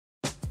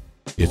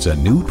It's a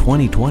new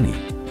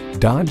 2020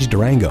 Dodge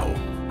Durango.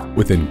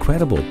 With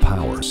incredible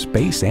power,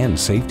 space, and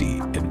safety,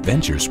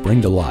 adventure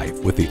spring to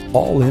life with the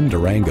all-in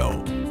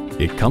Durango.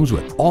 It comes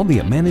with all the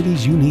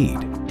amenities you need.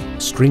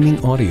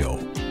 Streaming audio,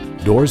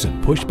 doors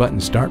and push-button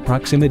start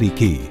proximity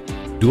key,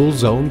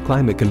 dual-zone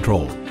climate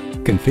control,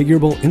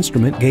 configurable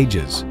instrument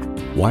gauges,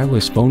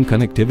 wireless phone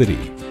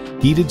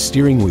connectivity, heated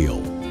steering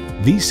wheel,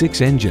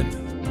 V6 engine,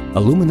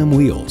 aluminum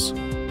wheels,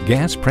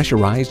 gas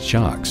pressurized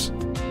shocks,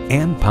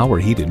 and power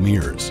heated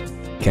mirrors.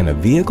 Can a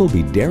vehicle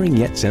be daring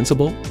yet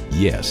sensible?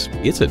 Yes,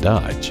 it's a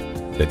Dodge.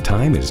 The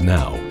time is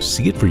now.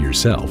 See it for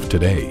yourself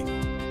today.